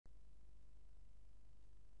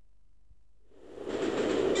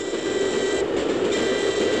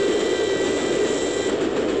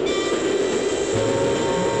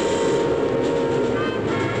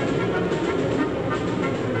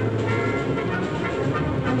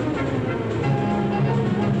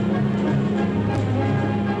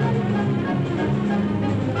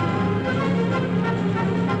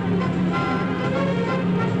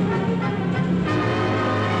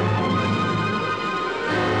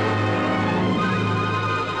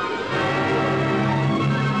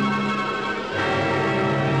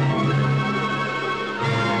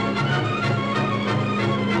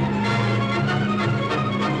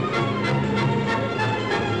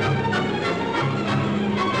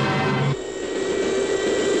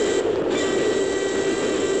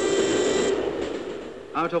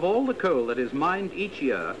Out of all the coal that is mined each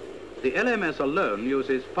year, the LMS alone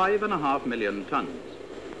uses 5.5 million tons.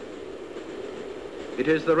 It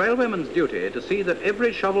is the railwayman's duty to see that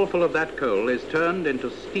every shovelful of that coal is turned into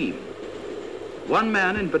steam. One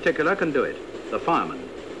man in particular can do it, the fireman.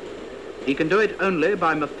 He can do it only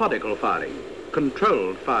by methodical firing,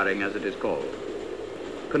 controlled firing as it is called.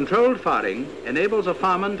 Controlled firing enables a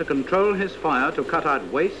fireman to control his fire to cut out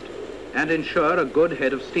waste and ensure a good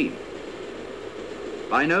head of steam.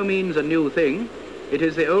 By no means a new thing, it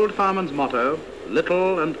is the old fireman's motto,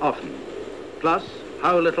 little and often, plus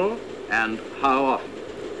how little and how often.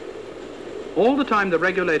 All the time the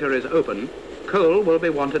regulator is open, coal will be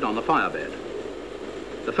wanted on the firebed.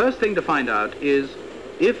 The first thing to find out is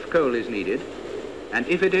if coal is needed, and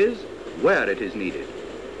if it is, where it is needed.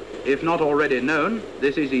 If not already known,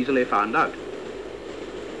 this is easily found out.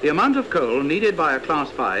 The amount of coal needed by a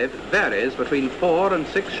Class 5 varies between 4 and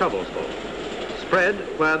 6 shovels full, spread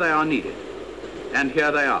where they are needed. And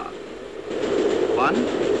here they are. 1,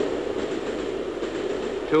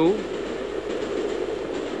 2,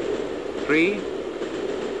 3,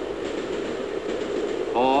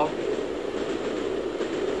 4,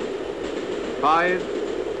 5,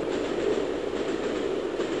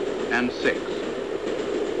 and 6.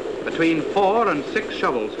 Between 4 and 6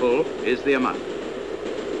 shovels full is the amount.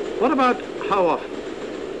 What about how often?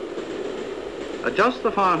 Adjust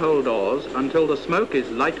the fire hole doors until the smoke is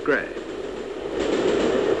light grey.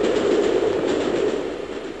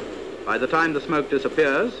 By the time the smoke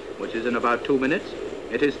disappears, which is in about 2 minutes,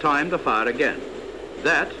 it is time to fire again.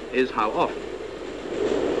 That is how often.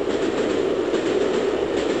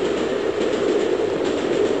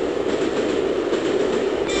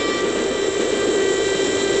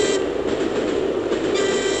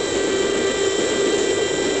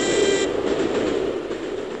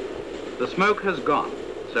 The smoke has gone,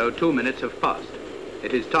 so 2 minutes have passed.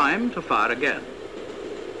 It is time to fire again.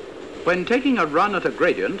 When taking a run at a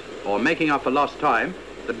gradient, or making up for lost time,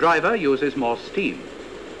 the driver uses more steam.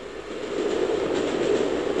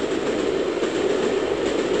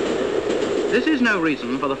 This is no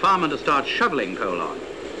reason for the fireman to start shoveling coal on.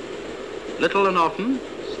 Little and often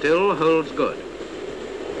still holds good.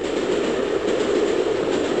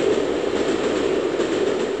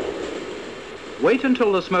 Wait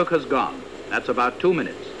until the smoke has gone, that's about 2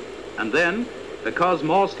 minutes, and then, because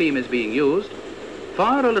more steam is being used,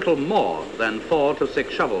 fire a little more than 4 to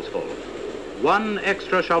 6 shovels full. 1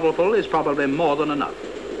 extra shovelful is probably more than enough.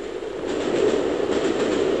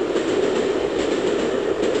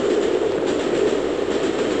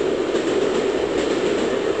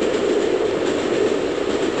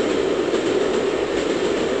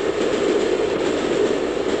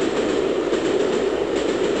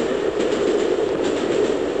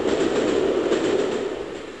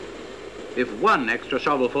 If 1 extra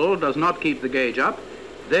shovelful does not keep the gauge up,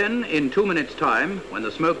 then in 2 minutes' time, when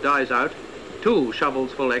the smoke dies out, 2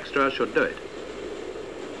 shovels full extra should do it.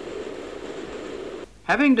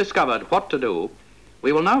 Having discovered what to do,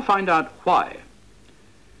 we will now find out why.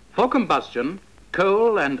 For combustion,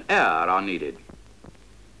 coal and air are needed.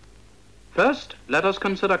 First, let us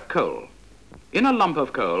consider coal. In a lump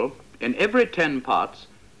of coal, in every 10 parts,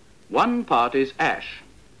 1 part is ash,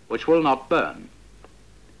 which will not burn.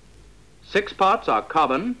 6 parts are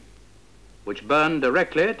carbon, which burn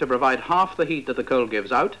directly to provide half the heat that the coal gives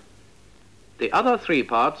out. The other 3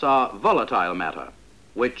 parts are volatile matter,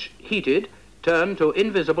 which, heated, turn to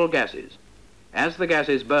invisible gases. As the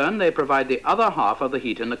gases burn, they provide the other half of the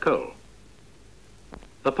heat in the coal.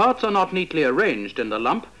 The parts are not neatly arranged in the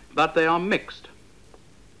lump, but they are mixed.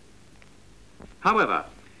 However,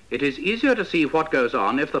 it is easier to see what goes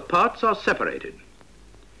on if the parts are separated.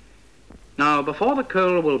 Now, before the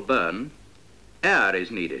coal will burn, air is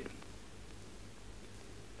needed.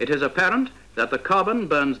 It is apparent that the carbon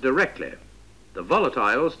burns directly. The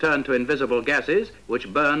volatiles turn to invisible gases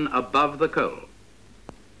which burn above the coal.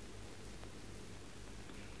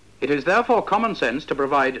 It is therefore common sense to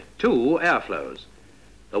provide 2 airflows.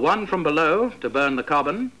 The one from below to burn the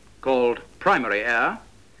carbon, called primary air.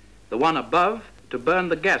 The one above to burn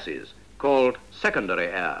the gases, called secondary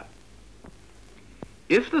air.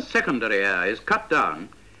 If the secondary air is cut down,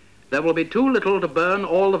 there will be too little to burn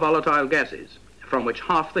all the volatile gases, from which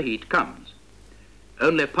half the heat comes.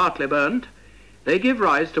 Only partly burnt, they give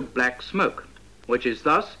rise to black smoke, which is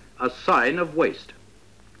thus a sign of waste.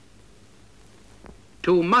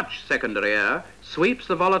 Too much secondary air sweeps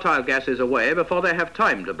the volatile gases away before they have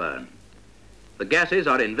time to burn. The gases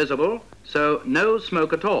are invisible, so no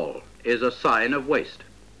smoke at all is a sign of waste.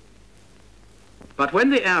 But when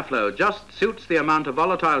the airflow just suits the amount of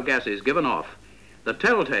volatile gases given off, the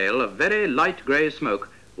telltale of very light grey smoke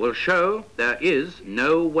will show there is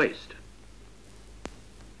no waste.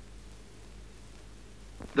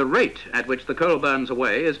 The rate at which the coal burns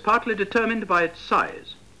away is partly determined by its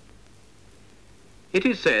size. It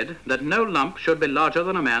is said that no lump should be larger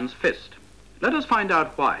than a man's fist. Let us find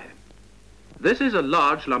out why. This is a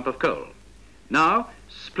large lump of coal. Now,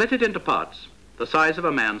 split it into parts the size of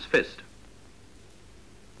a man's fist.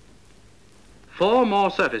 4 more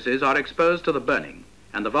surfaces are exposed to the burning,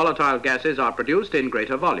 and the volatile gases are produced in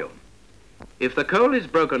greater volume. If the coal is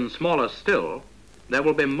broken smaller still, there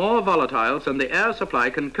will be more volatiles than the air supply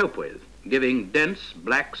can cope with, giving dense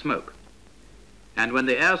black smoke. And when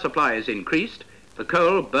the air supply is increased, the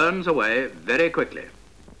coal burns away very quickly.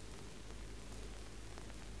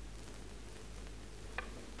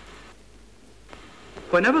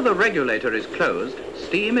 Whenever the regulator is closed,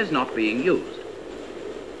 steam is not being used.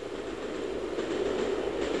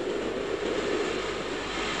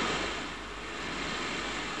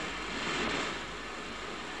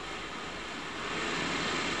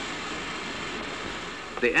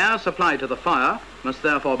 The air supply to the fire must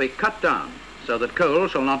therefore be cut down so that coal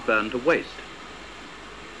shall not burn to waste.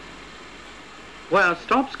 Where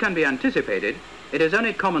stops can be anticipated, it is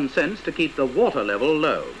only common sense to keep the water level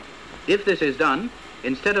low. If this is done,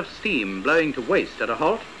 instead of steam blowing to waste at a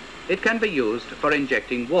halt, it can be used for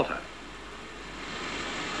injecting water.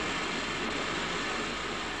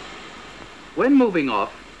 When moving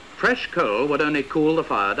off, fresh coal would only cool the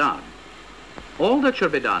fire down. All that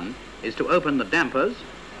should be done is to open the dampers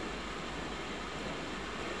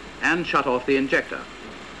and shut off the injector.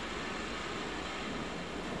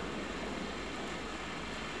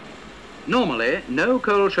 Normally, no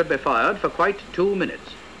coal should be fired for quite 2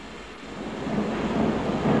 minutes.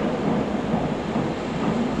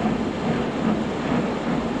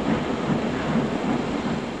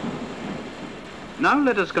 Now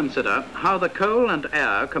let us consider how the coal and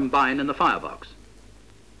air combine in the firebox.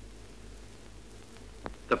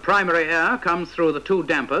 The primary air comes through the 2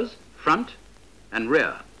 dampers, front and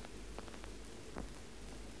rear.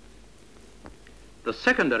 The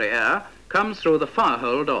secondary air comes through the fire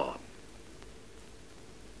hole door.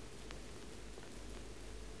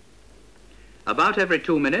 About every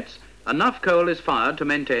 2 minutes, enough coal is fired to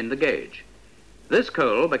maintain the gauge. This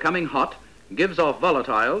coal, becoming hot, gives off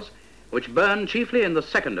volatiles, which burn chiefly in the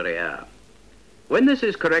secondary air. When this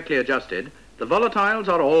is correctly adjusted, the volatiles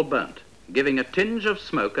are all burnt, giving a tinge of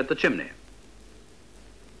smoke at the chimney.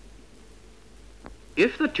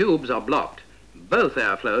 If the tubes are blocked, both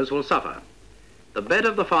airflows will suffer. The bed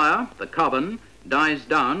of the fire, the carbon, dies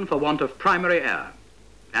down for want of primary air,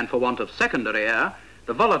 and for want of secondary air,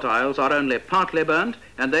 the volatiles are only partly burnt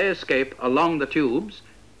and they escape along the tubes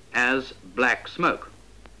as black smoke.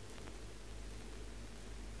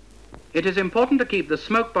 It is important to keep the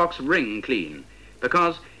smokebox ring clean,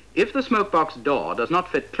 because if the smokebox door does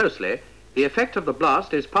not fit closely, the effect of the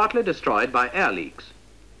blast is partly destroyed by air leaks.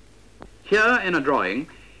 Here in a drawing,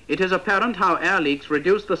 it is apparent how air leaks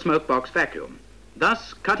reduce the smokebox vacuum,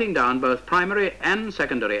 thus cutting down both primary and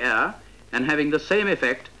secondary air and having the same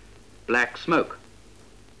effect, black smoke.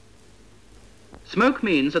 Smoke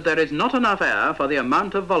means that there is not enough air for the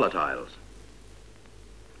amount of volatiles.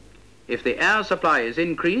 If the air supply is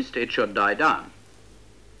increased, it should die down.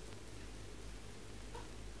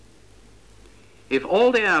 If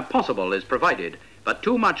all the air possible is provided, but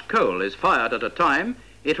too much coal is fired at a time,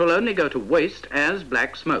 it will only go to waste as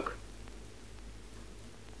black smoke.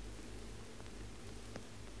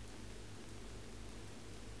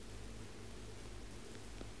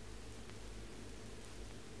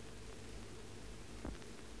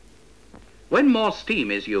 When more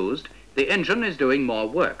steam is used, the engine is doing more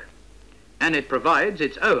work, and it provides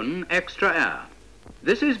its own extra air.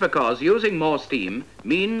 This is because using more steam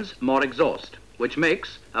means more exhaust, which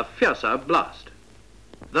makes a fiercer blast.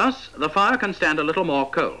 Thus, the fire can stand a little more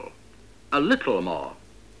coal. A little more.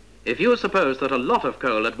 If you suppose that a lot of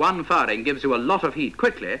coal at one firing gives you a lot of heat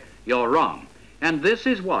quickly, you're wrong. And this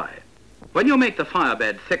is why. When you make the fire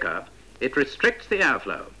bed thicker, it restricts the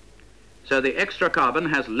airflow. So the extra carbon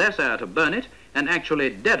has less air to burn it and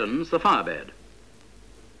actually deadens the fire bed.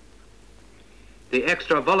 The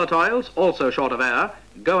extra volatiles, also short of air,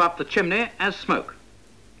 go up the chimney as smoke.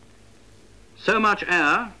 So much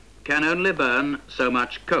air can only burn so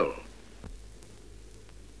much coal.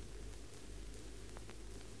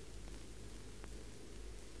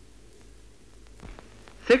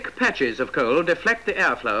 Thick patches of coal deflect the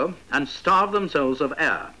airflow and starve themselves of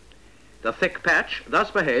air. The thick patch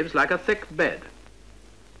thus behaves like a thick bed.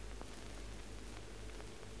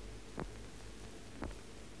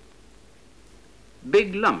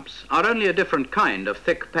 Big lumps are only a different kind of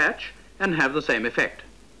thick patch and have the same effect.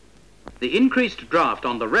 The increased draft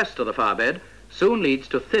on the rest of the firebed soon leads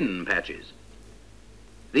to thin patches.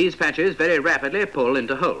 These patches very rapidly pull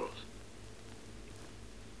into holes.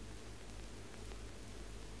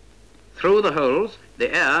 Through the holes,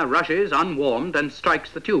 the air rushes unwarmed and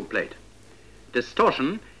strikes the tube plate.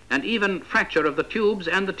 Distortion and even fracture of the tubes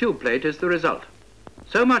and the tube plate is the result.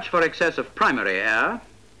 So much for excess of primary air.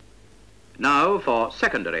 Now for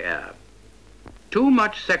secondary air. Too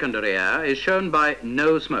much secondary air is shown by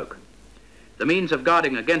no smoke. The means of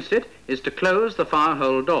guarding against it is to close the fire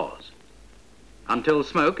hole doors until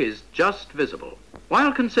smoke is just visible.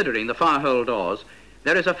 While considering the fire hole doors,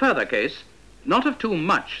 there is a further case, not of too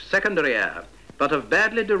much secondary air, but of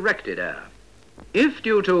badly directed air. If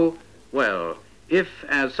due to, well, if,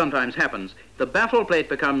 as sometimes happens, the baffle plate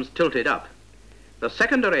becomes tilted up, the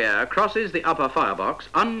secondary air crosses the upper firebox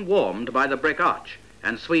unwarmed by the brick arch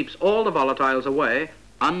and sweeps all the volatiles away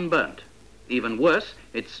unburnt. Even worse,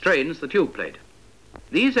 it strains the tube plate.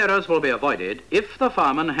 These errors will be avoided if the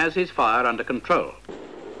fireman has his fire under control.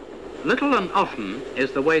 Little and often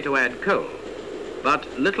is the way to add coal,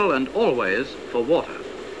 but little and always for water.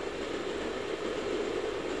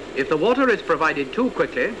 If the water is provided too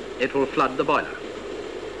quickly, it will flood the boiler.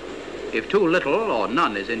 If too little or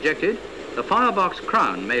none is injected, the firebox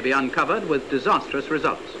crown may be uncovered with disastrous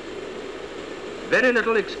results. Very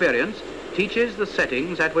little experience teaches the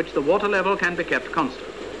settings at which the water level can be kept constant.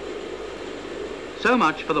 So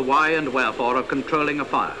much for the why and wherefore of controlling a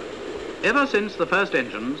fire. Ever since the first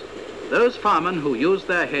engines, those firemen who used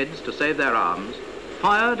their heads to save their arms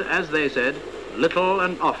fired, as they said, little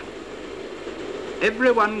and often.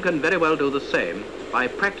 Everyone can very well do the same by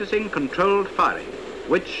practicing controlled firing,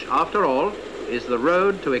 which, after all, is the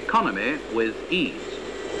road to economy with ease.